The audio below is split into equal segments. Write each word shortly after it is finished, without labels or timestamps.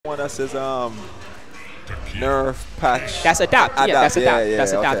one that says nerf patch. That's adapt. Yeah, that's adapt. Yeah,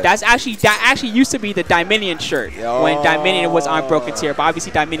 that's adapt. okay. That actually used to be the Dominion shirt when Dominion was on broken tier, but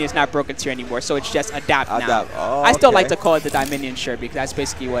obviously Dominion is not broken tier anymore, so it's just adapt now. Oh, I still like to call it the Dominion shirt because that's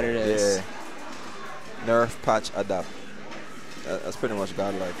basically what it is. Yeah. Nerf patch adapt. That's pretty much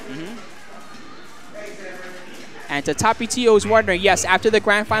godlike. And to Top ETO is wondering, yes, after the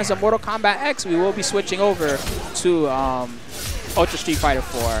grand finals of Mortal Kombat X, we will be switching over to Ultra Street Fighter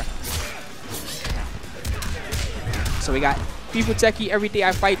 4. So we got BIFU Everyday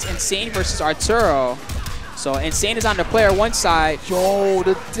I Fights Insaynne versus Arturo. So Insaynne is on the player one side. Yo,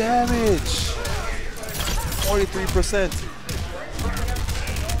 the damage. 43%.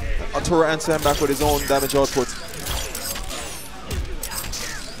 Arturo Insaynne back with his own damage output.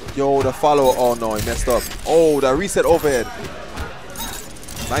 Yo, the follow. Oh no, he messed up. Oh, the reset overhead.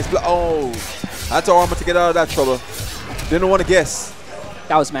 Nice block. Oh, that's our armor to get out of that trouble. Didn't want to guess.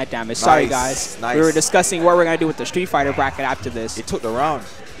 That was mad damage. Sorry, guys. Nice. We were discussing what we're going to do with the Street Fighter bracket after this. He took the round.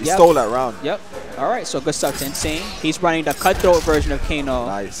 He stole that round. Yep. All right, so good stuff to Insaynne. He's running the Cutthroat version of Kano.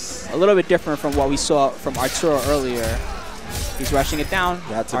 Nice. A little bit different from what we saw from Arturo earlier. He's rushing it down.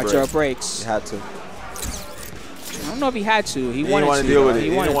 Arturo breaks. He had to. I don't know if he had to. He wanted to deal with it. He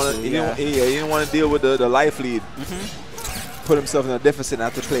didn't want to deal with the life lead. Put himself in a deficit and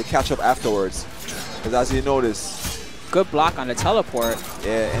have to play catch up afterwards. Because as you notice, good block on the teleport.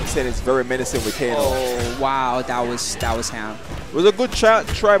 Yeah, Insaynne is very menacing with Kano. Oh wow, that was him. It was a good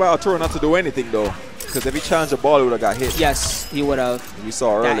try by Arturo not to do anything though. Because if he challenged the ball, he would have got hit. Yes, he would have. We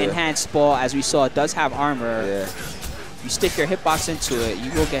saw earlier. That enhanced ball, as we saw, does have armor. Yeah. You stick your hitbox into it,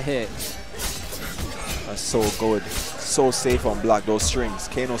 you will get hit. That's so good. So safe on block, those strings.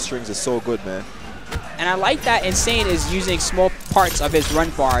 Kano strings are so good, man. And I like that Insaynne is using small parts of his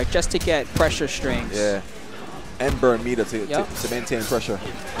run bar just to get pressure strings. Yeah. And burn meter to maintain pressure.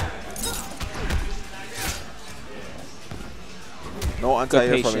 No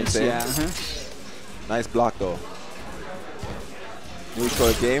anti-air from Insaynne. Yeah. Nice block, though.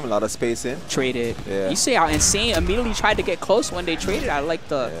 Neutral game, a lot of space in. Traded. Yeah. You see how Insaynne immediately tried to get close when they traded. I like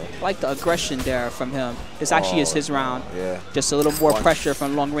the aggression there from him. This actually is his round. Yeah. Just a little more pressure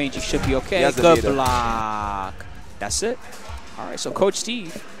from long range. You should be okay. Good block. That's it. All right. So Coach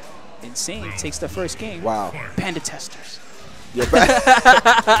Steve, Insaynne takes the first game. Wow. Bandit testers. You're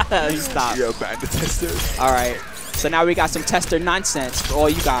Stop. You're bandit testers. All right. So now we got some tester nonsense for all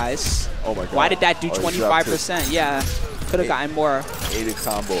you guys. Oh my God. Why did that do 25%? Yeah. Could have gotten more. 80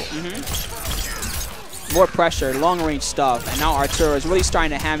 combo. More pressure, long range stuff, and now Arturo is really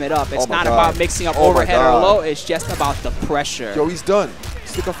starting to ham it up. It's not God. about mixing up overhead or low, it's just about the pressure. Yo, he's done.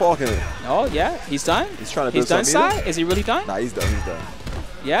 Stick a fork in it. Oh, yeah, he's done? He's trying to build done, Sai? Is he really done? Nah, he's done, he's done.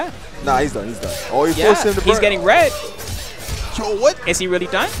 Yeah? Nah, he's done, he's done. Oh, he forced him to burn. He's getting red. Yo, what? Is he really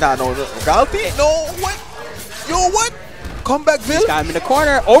done? Nah, no. Galti? No, what? Yo, what? Comeback Bill? He's got him in the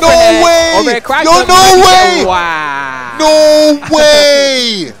corner. Overhead. No way! Overhead crack. Yo, no way! Wow. No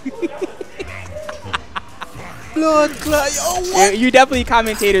way! Blood clot. Yo, what? You definitely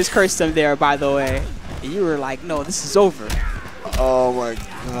commentators cursed him there, by the way. You were like, no, this is over. Oh, my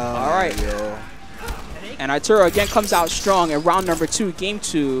God. All right. Yo. And Arturo again comes out strong in round number 2, game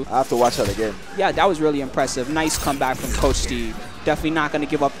 2. I have to watch that again. Yeah, that was really impressive. Nice comeback from Coach Steve. Definitely not going to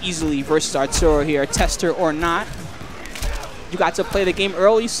give up easily versus Arturo here, tester or not. You got to play the game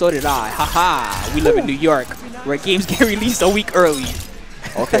early, so did I. Haha, we live in New York, where games get released a week early.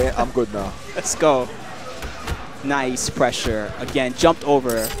 Okay, I'm good now. Let's go. Nice pressure. Again, jumped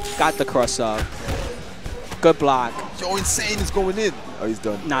over, got the cross up. Good block. Yo, Insaynne is going in. Oh, he's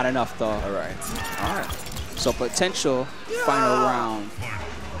done. Not enough, though. All right. All right. So potential final round.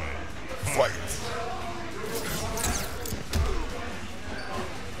 Fight.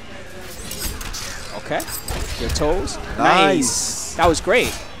 Okay. Your toes. Nice. That was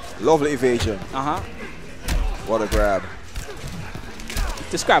great. Lovely evasion. What a grab.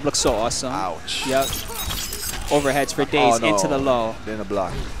 This grab looks so awesome. Ouch. Yep. Overheads for days into the low. Then a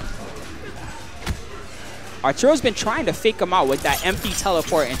block. Arturo's been trying to fake him out with that empty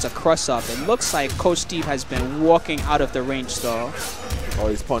teleport into cross up. It looks like Coach Steve has been walking out of the range though. Oh,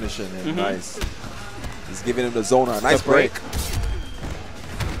 he's punishing him. Nice. He's giving him the zoner. Nice break.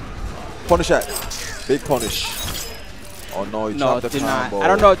 Punish that. Big punish. Oh no, he dropped the combo. I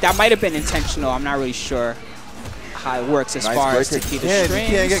don't know. That might have been intentional. I'm not really sure how it works as far as to keep the strings.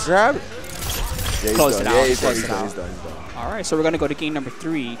 He can't get grabbed. Yeah, Close it out. He's done. All right, so we're going to go to game number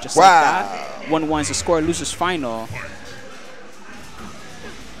 3. Just like that. 1-1 is the score, losers final.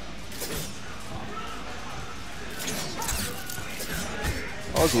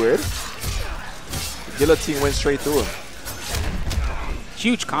 That was weird. The guillotine went straight through him.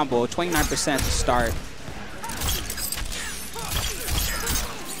 Huge combo, 29% to start.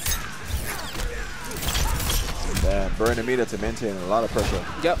 Damn, burn the meter to maintain a lot of pressure.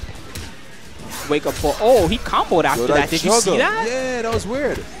 Yep. Wake up for, oh, he comboed after that. Did you see that? Yeah, that was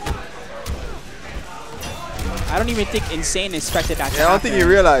weird. I don't even think Insaynne expected that to happen. I don't think he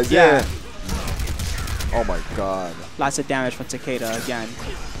realized, yeah. Oh my god. Lots of damage from Takeda again.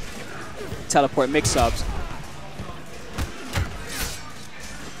 Teleport mix-ups.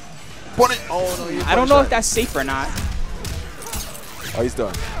 Oh, no, I don't know if that's safe or not. Oh, he's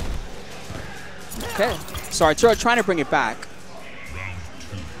done. Okay. So Arturo trying to bring it back.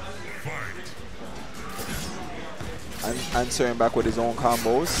 Answering back with his own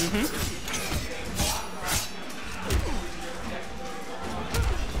combos.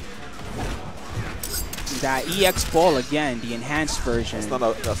 That EX ball again, the enhanced version. That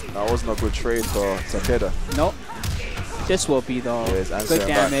wasn't a good trade for Takeda. Nope. This will be though. Yeah, good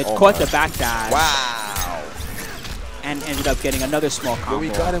damage. Oh, caught the back dash. Wow. And ended up getting another small combo. We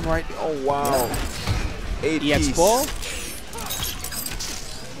got him right. Oh wow. 8 EX piece. ball.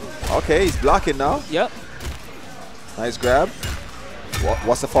 Okay, he's blocking now. Yep. Nice grab.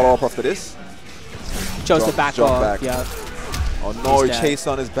 What's the follow-up after this? Chose the back off. Yep. Oh no, he chased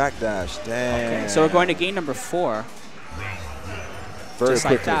on his back dash. Damn. Okay, so we're going to game number 4. Very Just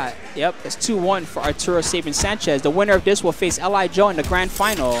quickly. like that. Yep, it's 2-1 for Arturo Sabin Sanchez. The winner of this will face L.I. Joe in the grand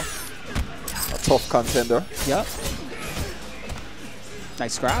final. A tough contender. Yep.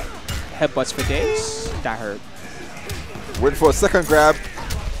 Nice grab. Headbutts for days. That hurt. Went for a second grab.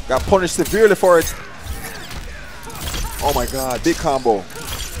 Got punished severely for it. Oh my god, big combo.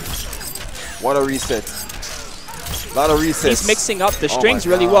 What a reset. A lot of resets. He's mixing up the strings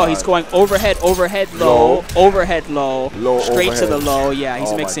really well. He's going overhead, overhead, low, overhead, low, straight overhead. To the low. Yeah,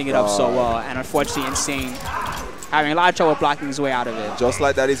 he's mixing it up so well. And unfortunately, Insaynne having a lot of trouble blocking his way out of it. Just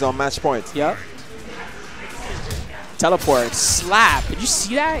like that, he's on match point. Yep. Teleport, slap. Did you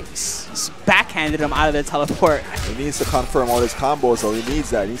see that? He's backhanded him out of the teleport. He needs to confirm all his combos, so he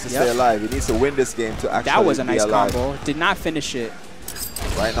needs that. He needs to stay alive. He needs to win this game to actually be alive. That was a nice combo. Did not finish it.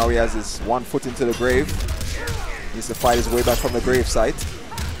 Right now, he has his one foot into the grave. Needs to fight his way back from the grave site.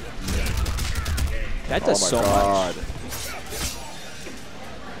 That does so much.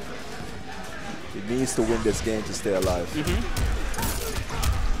 He needs to win this game to stay alive.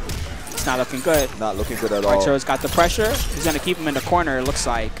 It's not looking good. Not looking good at all. Arturo's got the pressure. He's going to keep him in the corner, it looks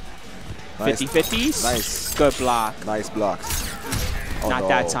like. 50-50s. Nice. Good block. Nice blocks. Oh, not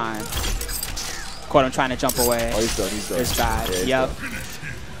that time. Caught him trying to jump away. Oh, he's done. He's done. It's bad. Yeah, yep.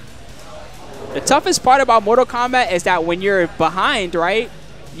 The toughest part about Mortal Kombat is that when you're behind, right,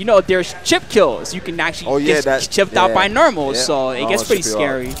 you know, there's chip kills. You can actually get chipped out by normals, so it gets pretty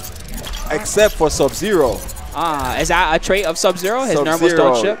scary. Except for Sub-Zero. Is that a trait of Sub-Zero? His normals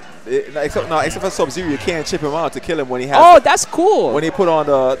don't chip? Except for Sub-Zero, you can't chip him out to kill him when he has. Oh, that's cool. When he put on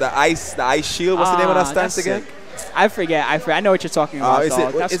the ice shield. What's the name of that stance again? I forget. I know what you're talking about.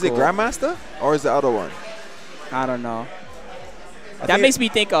 Is it Grandmaster or is the other one? I don't know. That makes me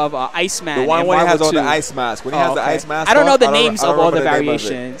think of Iceman. The one when he has on the ice mask. When he has the ice mask, I don't know the names of all the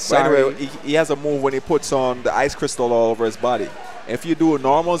variations. But anyway, he has a move when he puts on the ice crystal all over his body. If you do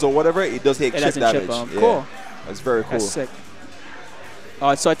normals or whatever, it does take chip damage. Cool. That's very cool. That's sick.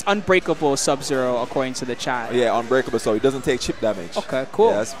 So it's unbreakable Sub-Zero according to the chat. Yeah, unbreakable, so he doesn't take chip damage. Okay, cool.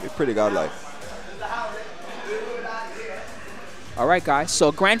 Yeah, that's pretty godlike. All right, guys.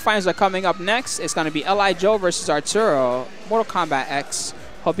 So grand finals are coming up next. It's going to be L.I. Joe versus Arturo. Mortal Kombat X.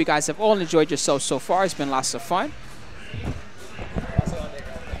 Hope you guys have all enjoyed yourselves so far. It's been lots of fun.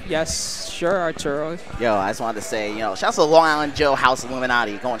 Yes, sure, Arturo. Yo, I just wanted to say, shout out to Long Island Joe House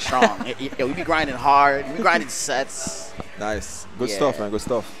Illuminati going strong. Yo, we be grinding hard. We be grinding sets. Nice. Good stuff, man. Good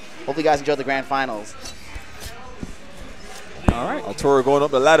stuff. Hope you guys enjoyed the grand finals. All right. Arturo going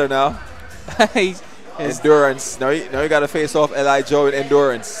up the ladder now. Endurance. Now you got to face off L.I. Joe in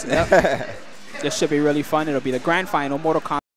endurance. Yep. This should be really fun. It'll be the grand final, Mortal Kombat.